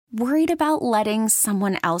Worried about letting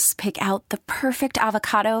someone else pick out the perfect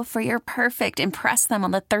avocado for your perfect impress them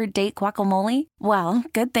on the third date guacamole? Well,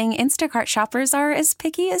 good thing Instacart shoppers are as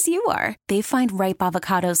picky as you are. They find ripe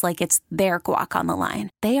avocados like it's their guac on the line.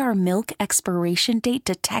 They are milk expiration date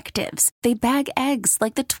detectives. They bag eggs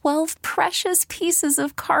like the 12 precious pieces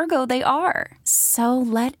of cargo they are. So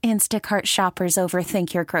let Instacart shoppers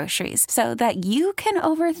overthink your groceries so that you can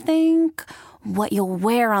overthink what you'll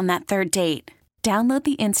wear on that third date. Download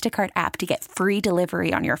the Instacart app to get free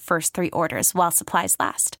delivery on your first 3 orders while supplies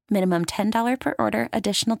last. Minimum $10 per order.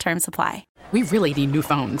 Additional terms apply. We really need new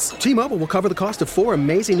phones. T-Mobile will cover the cost of 4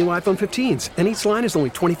 amazing new iPhone 15s, and each line is only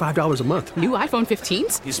 $25 a month. New iPhone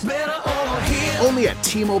 15s? It's better over here. Only at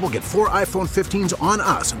T-Mobile, get 4 iPhone 15s on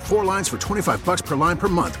us and 4 lines for $25 per line per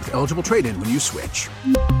month with eligible trade-in when you switch.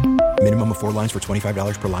 Minimum of 4 lines for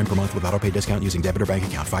 $25 per line per month with autopay discount using debit or bank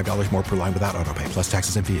account. $5 more per line without autopay, plus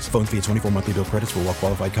taxes and fees. Phone fee at 24 monthly bill credits for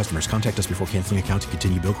well-qualified customers. Contact us before canceling account to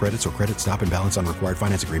continue bill credits or credit stop and balance on required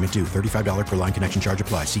finance agreement due. $35 per line connection charge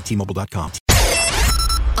applies. See T-Mobile.com.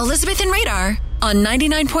 Elizabeth and Radar on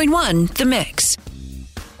 99.1 The Mix.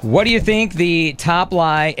 What do you think the top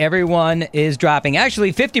lie everyone is dropping?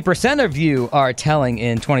 Actually, 50% of you are telling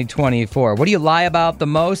in 2024. What do you lie about the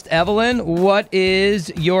most, Evelyn? What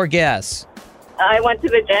is your guess? I went to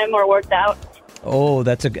the gym or worked out. Oh,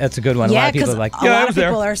 that's a good one. A lot of people are like, a lot of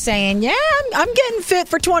people are saying, I'm getting fit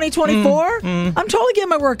for 2024. I'm totally getting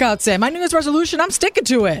my workouts in. My New Year's resolution, I'm sticking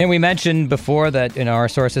to it. And we mentioned before that, our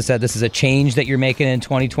sources said this is a change that you're making in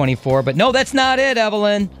 2024. But no, that's not it,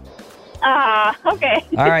 Evelyn. Okay.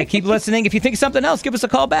 All right, keep listening. If you think something else, give us a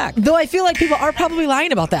call back. Though I feel like people are probably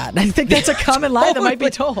lying about that. I think that's a common lie that might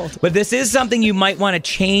be told. But this is something you might want to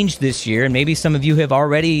change this year, and maybe some of you have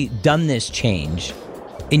already done this change.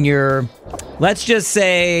 In your, let's just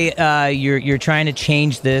say you're trying to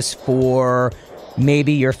change this for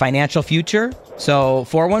maybe your financial future. So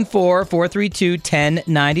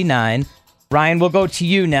 414-432-1099. Ryan, we'll go to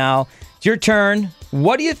you now. It's your turn.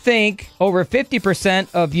 What do you think over 50%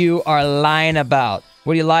 of you are lying about?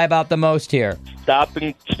 What do you lie about the most here? Stop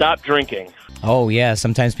drinking. Oh, yeah.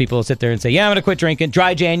 Sometimes people sit there and say, I'm going to quit drinking.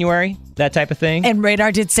 Dry January, that type of thing. And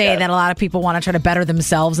Radar did say that a lot of people want to try to better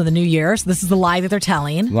themselves in the new year. So this is the lie that they're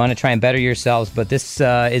telling. You want to try and better yourselves, but this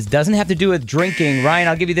doesn't have to do with drinking. Ryan,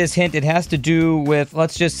 I'll give you this hint. It has to do with,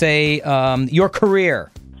 let's just say, your career.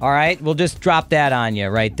 All right? We'll just drop that on you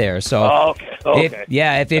right there. So, okay.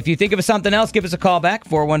 If you think of something else, give us a call back,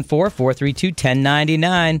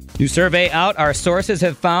 414-432-1099. New survey out. Our sources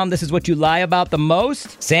have found this is what you lie about the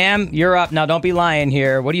most. Sam, you're up. Now, don't be lying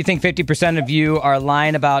here. What do you think 50% of you are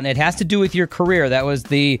lying about? And it has to do with your career. That was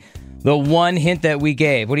the one hint that we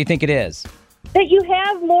gave. What do you think it is? That you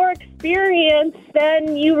have more experience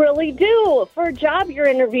than you really do for a job you're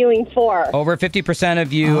interviewing for. Over 50%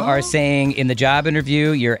 of you are saying in the job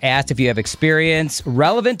interview, you're asked if you have experience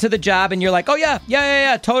relevant to the job, and you're like, oh,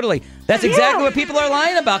 yeah, totally. That's exactly what people are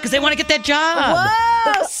lying about because they want to get that job.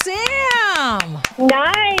 Whoa, Sam!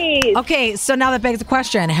 Nice. Okay, so now that begs the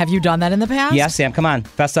question, have you done that in the past? Yeah, Sam, come on,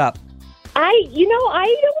 fess up. I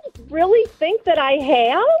don't really think that I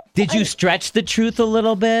have. Did you stretch the truth a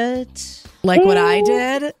little bit? Like what I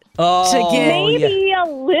did? Maybe a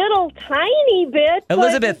little tiny bit.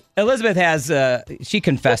 Elizabeth has, she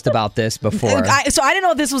confessed about this before. So I didn't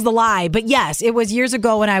know if this was the lie, but yes, it was years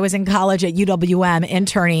ago when I was in college at UWM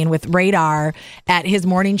interning with Radar at his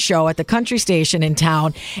morning show at the country station in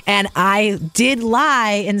town. And I did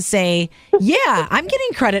lie and say, I'm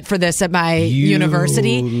getting credit for this at my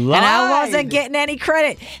university. Lied. And I wasn't getting any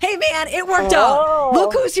credit. Hey, man, it worked out.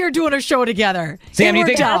 Look who's here doing a show together. Sam, it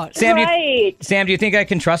worked out. Sam, do you think I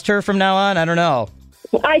can trust her from now on? I don't know.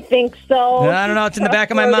 I think so. I don't know. It's in the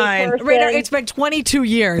back of my mind. Radar, it's been 22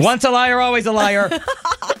 years. Once a liar, always a liar.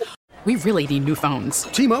 We really need new phones.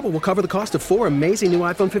 T-Mobile will cover the cost of 4 amazing new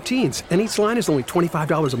iPhone 15s, and each line is only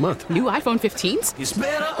 $25 a month. New iPhone 15s? It's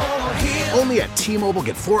better over here. Only at T-Mobile,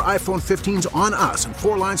 get 4 iPhone 15s on us and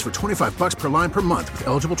 4 lines for $25 per line per month with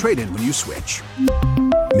eligible trade-in when you switch.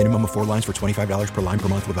 Minimum of 4 lines for $25 per line per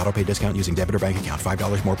month with autopay discount using debit or bank account.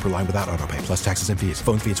 $5 more per line without autopay, plus taxes and fees.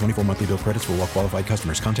 Phone fee at 24 monthly bill credits for well-qualified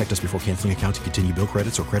customers. Contact us before canceling account to continue bill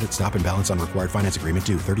credits or credit stop and balance on required finance agreement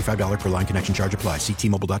due. $35 per line connection charge applies. See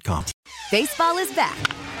T-Mobile.com. Baseball is back,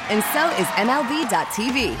 and so is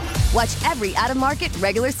MLB.tv. Watch every out-of-market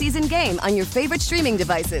regular season game on your favorite streaming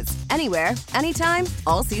devices. Anywhere, anytime,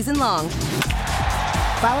 all season long.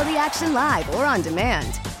 Follow the action live or on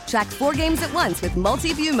demand. Track 4 games at once with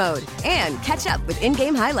multi-view mode and catch up with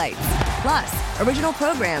in-game highlights. Plus, original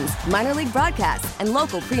programs, minor league broadcasts, and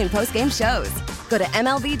local pre- and post-game shows. Go to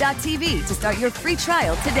MLB.tv to start your free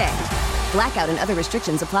trial today. Blackout and other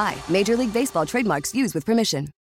restrictions apply. Major League Baseball trademarks used with permission.